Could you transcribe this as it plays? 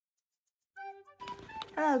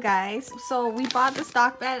Hello guys, so we bought this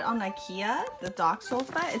dog bed on IKEA, the dog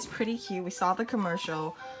sofa. It's pretty cute. We saw the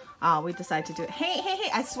commercial. We decided to do it. Hey,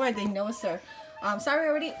 I swear they know sir. Sorry, I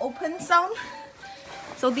already opened some.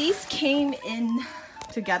 So these came in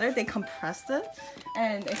together. They compressed it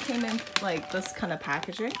and it came in like this kind of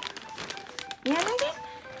packaging. Yeah,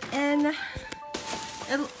 and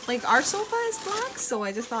like our sofa is black, so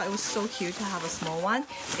I just thought it was so cute to have a small one.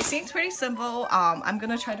 It seems pretty simple. I'm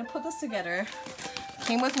gonna try to put this together.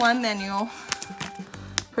 Came with one manual.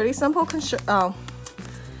 Pretty simple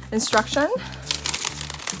instruction.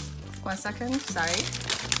 1 second, sorry.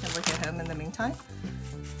 Can look at him in the meantime.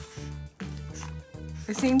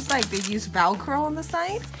 It seems like they use Velcro on the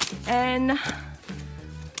side. And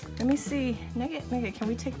let me see. Nugget, can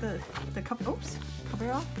we take the cover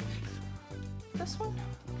off? This one?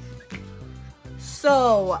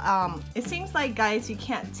 So, it seems like, guys, you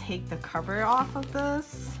can't take the cover off of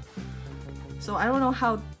this. So I don't know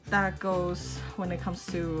how that goes when it comes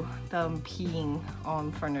to them peeing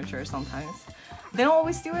on furniture sometimes. They don't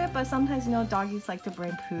always do it, but sometimes, you know, doggies like to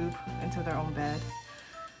bring poop into their own bed.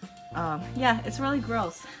 Yeah, it's really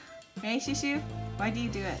gross. Hey, Shushu, why do you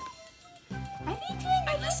do it? Why do you do it?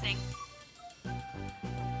 I'm listening.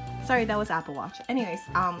 Sorry, that was Apple Watch. Anyways,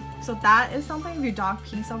 so that is something, if your dog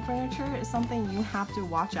pees on furniture, is something you have to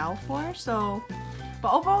watch out for. So,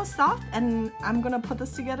 but overall it's soft, and I'm gonna put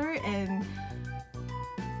this together, and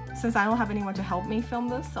since I don't have anyone to help me film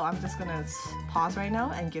this, so I'm just gonna pause right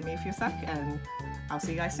now and give me a few seconds, and I'll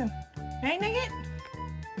see you guys soon. Right, Nugget?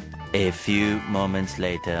 A few moments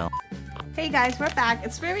later. Hey guys, we're back.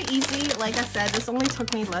 It's very easy. Like I said, this only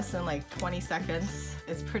took me less than like 20 seconds.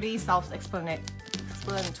 It's pretty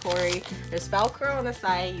self-explanatory. There's Velcro on the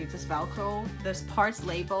side. You just Velcro. There's parts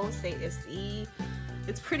labeled, say it's E.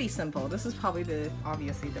 It's pretty simple. This is probably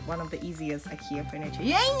obviously one of the easiest IKEA furniture.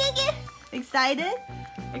 Yay, Nugget! Excited?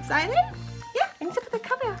 Excited? Yeah, I need to put the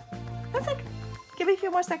cover on. 1 second. Give me a few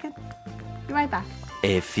more seconds. Be right back.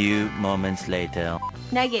 A few moments later.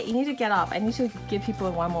 Nugget, you need to get up. I need to give people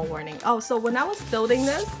one more warning. Oh, so when I was building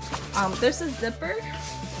this, there's a zipper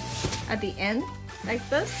at the end, like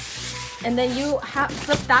this. And then you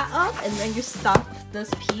flip that up, and then you stuff this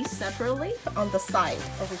piece separately on the side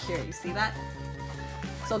over here. You see that?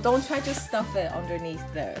 So don't try to stuff it underneath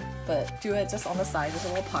there, but do it just on the side. There's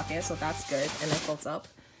a little pocket, so that's good, and it folds up.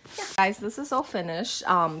 Yeah. Guys, this is all finished.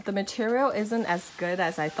 The material isn't as good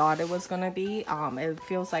as I thought it was gonna be. It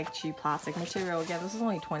feels like cheap plastic material. Again, this is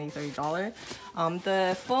only $20–$30.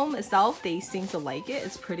 The foam itself, they seem to like it.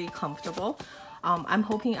 It's pretty comfortable. I'm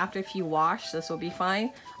hoping after a few wash, this will be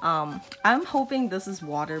fine. I'm hoping this is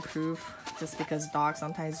waterproof, just because dogs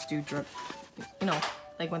sometimes do drip, you know,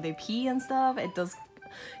 like when they pee and stuff, it does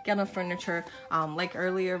get on furniture. Like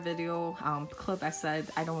earlier video clip, I said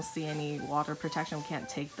I don't see any water protection. We can't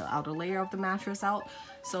take the outer layer of the mattress out,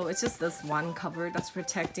 so it's just this one cover that's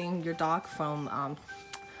protecting your dog from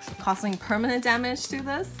causing permanent damage to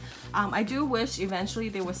this. I do wish eventually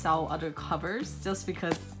they would sell other covers, just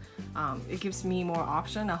because it gives me more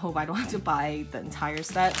option. I hope I don't have to buy the entire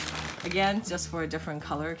set again just for a different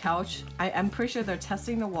color couch. I'm pretty sure they're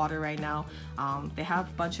testing the water right now. They have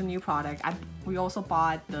a bunch of new product. We also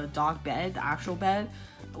bought the dog bed, the actual bed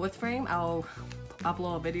with frame. I'll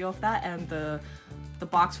upload a video of that, and the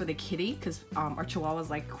box for the kitty, because our chihuahuas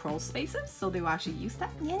like crawl spaces, so they will actually use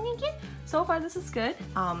that. So far this is good.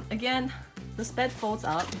 Again, this bed folds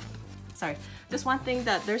up. Sorry, just one thing,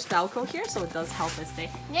 that there's Velcro here, so it does help it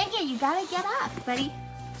stay. Nugget, you gotta get up, buddy.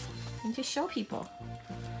 And just show people.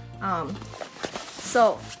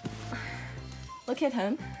 So look at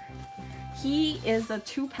him. He is a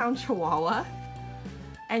 2-pound chihuahua,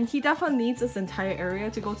 and he definitely needs this entire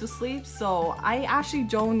area to go to sleep. So I actually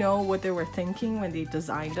don't know what they were thinking when they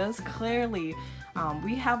designed this. Clearly,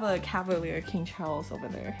 we have a Cavalier King Charles over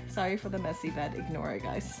there. Sorry for the messy bed. Ignore it,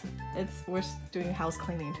 guys. We're doing house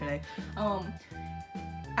cleaning today. I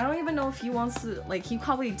don't even know if he wants to, like, he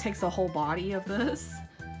probably takes the whole body of this.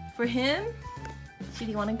 For him, do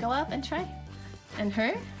you want to go up and try? And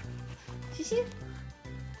her?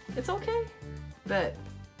 It's okay. But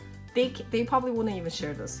they probably wouldn't even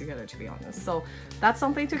share this together, to be honest. So that's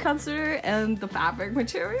something to consider, and the fabric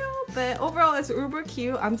material. But overall, it's uber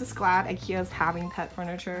cute. I'm just glad IKEA is having pet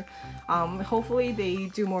furniture. Hopefully they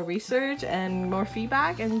do more research and more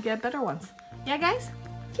feedback and get better ones. Yeah, guys?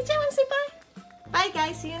 Can you say bye? Bye,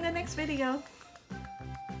 guys. See you in the next video.